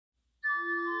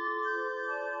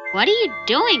What are you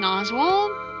doing,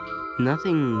 Oswald?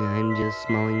 Nothing, I'm just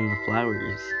smelling the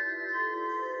flowers.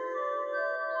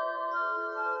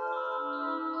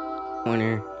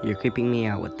 Warner, you're creeping me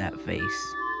out with that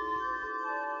face.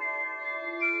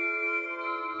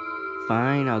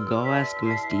 Fine, I'll go ask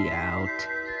Misty out.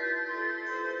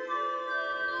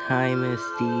 Hi,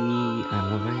 Misty. I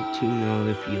want to know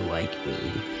if you like me.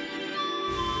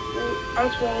 Well,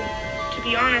 Oswald, to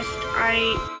be honest,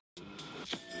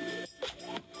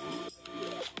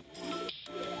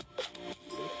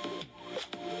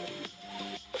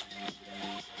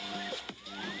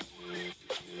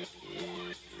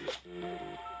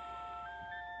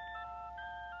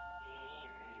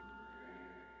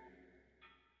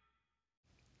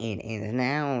 It is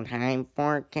now time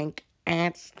for cake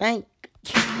at stake.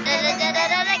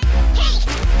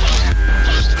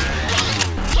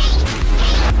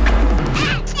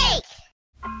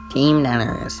 Team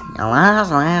Dunners, you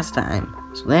lost last time,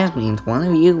 so this means one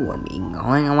of you will be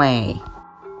going away.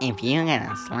 If you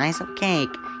get a slice of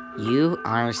cake, you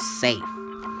are safe.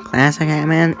 Classic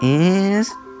Hitman is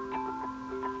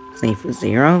safe with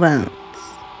 0 votes.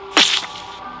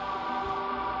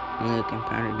 Luke and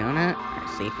Powdered Donut are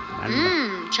safe with 1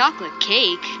 vote. Chocolate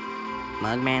cake.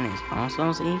 Mugman is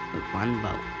also safe with 1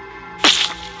 vote.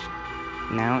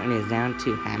 Now it is down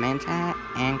to Hitman's Hat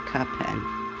and Cuphead.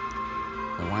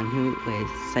 The one who is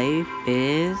safe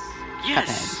is Yes,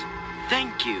 Cuphead.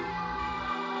 thank you.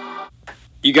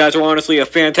 You guys are honestly a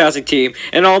fantastic team,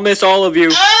 and I'll miss all of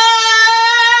you.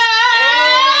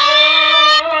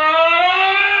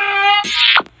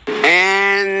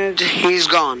 And he's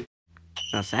gone.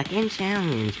 The second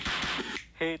challenge.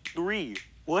 Hey, 3,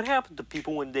 what happened to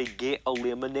people when they get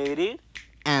eliminated?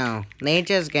 Oh, they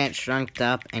just get shrunked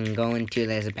up and go into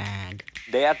this bag.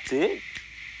 That's it?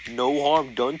 No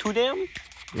harm done to them?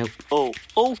 Nope. Oh,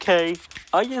 okay.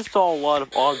 I just saw a lot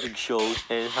of object shows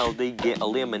and how they get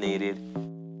eliminated.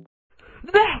 You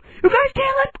guys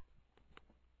can't let...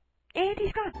 And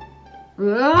he's gone.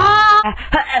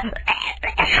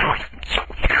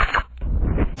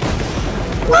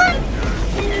 What?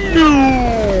 No!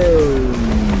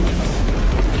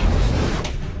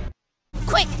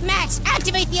 Quick, Max,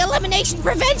 activate the elimination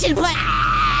prevention plan!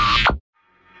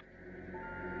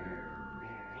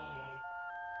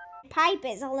 Pipe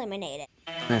is eliminated.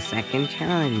 The second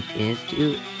challenge is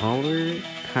to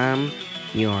overcome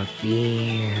your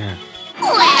fear.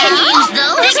 Can you use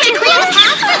those to clear the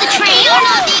path for the train? You're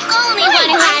not the only one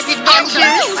who has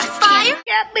adventures. Fire!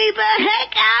 Get me the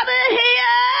heck out of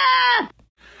here!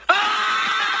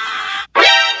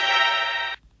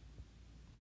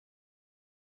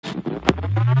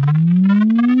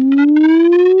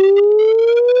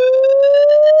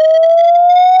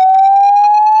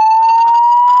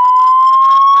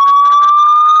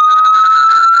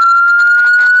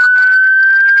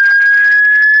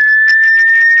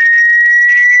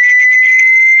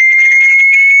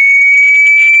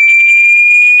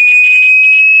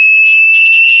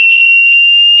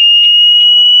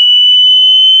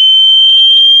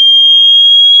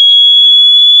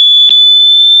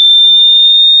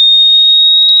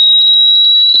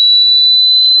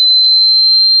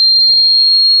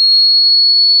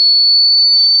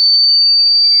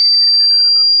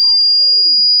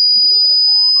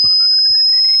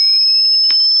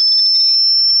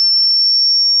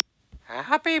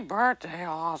 Happy birthday,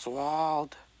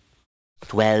 Oswald.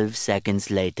 12 seconds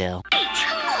later.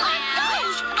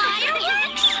 Fireworks!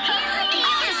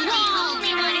 This is the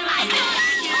only one who has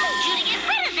told you to get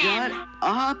rid of them. Shut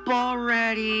up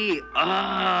already!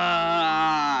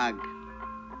 Ugh!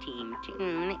 Team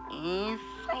Toon is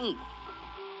safe.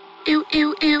 ew,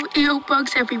 ew, ew, ew,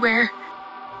 bugs everywhere.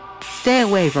 Stay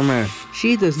away from her.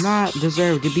 She does not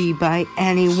deserve to be by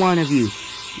any one of you.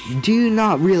 Do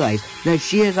not realize that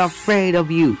she is afraid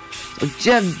of you. So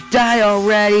just die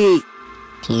already.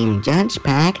 Team Judge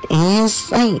Pact is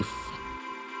safe.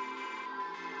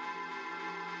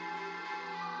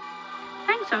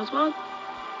 Thanks, Oswald.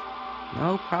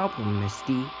 No problem,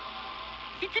 Misty.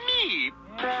 It's me.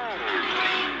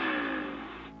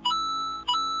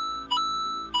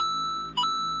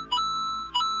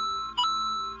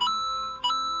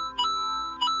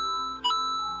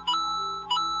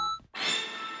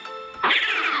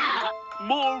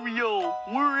 Mario,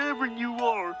 wherever you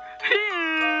are,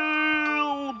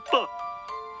 help!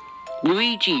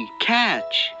 Luigi,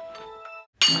 catch.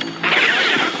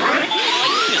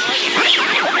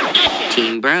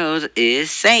 Team Bros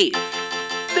is safe.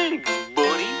 Thanks,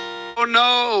 buddy. Oh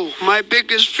no, my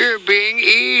biggest fear being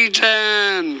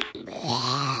eaten.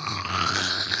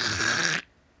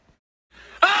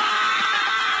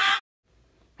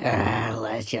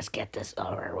 let's just get this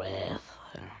over with.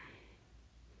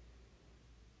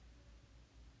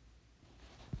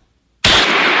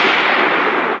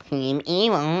 Team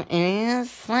Evil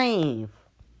is safe.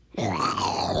 Billy,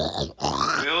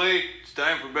 it's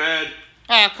time for bed.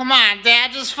 Oh, come on,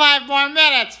 Dad, just 5 more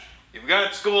minutes. You've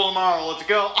got school tomorrow, let's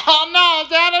go. Oh, no,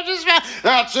 Dad, I just found...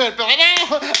 That's it, Billy.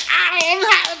 No,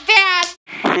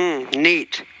 Dad.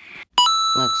 Neat.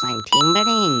 Looks like Team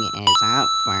Bidding is up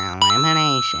for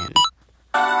elimination.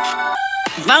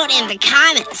 Vote in the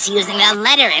comments using the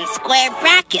letter and square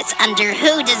brackets under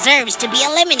who deserves to be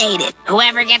eliminated.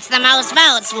 Whoever gets the most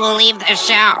votes will leave the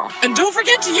show. And don't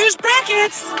forget to use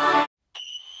brackets!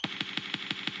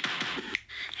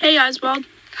 Hey, Oswald.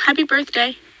 Happy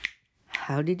birthday.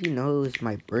 How did you know it was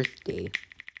my birthday?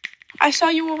 I saw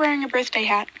you were wearing a birthday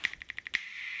hat.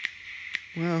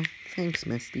 Well, thanks,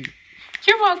 Misty.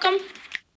 You're welcome.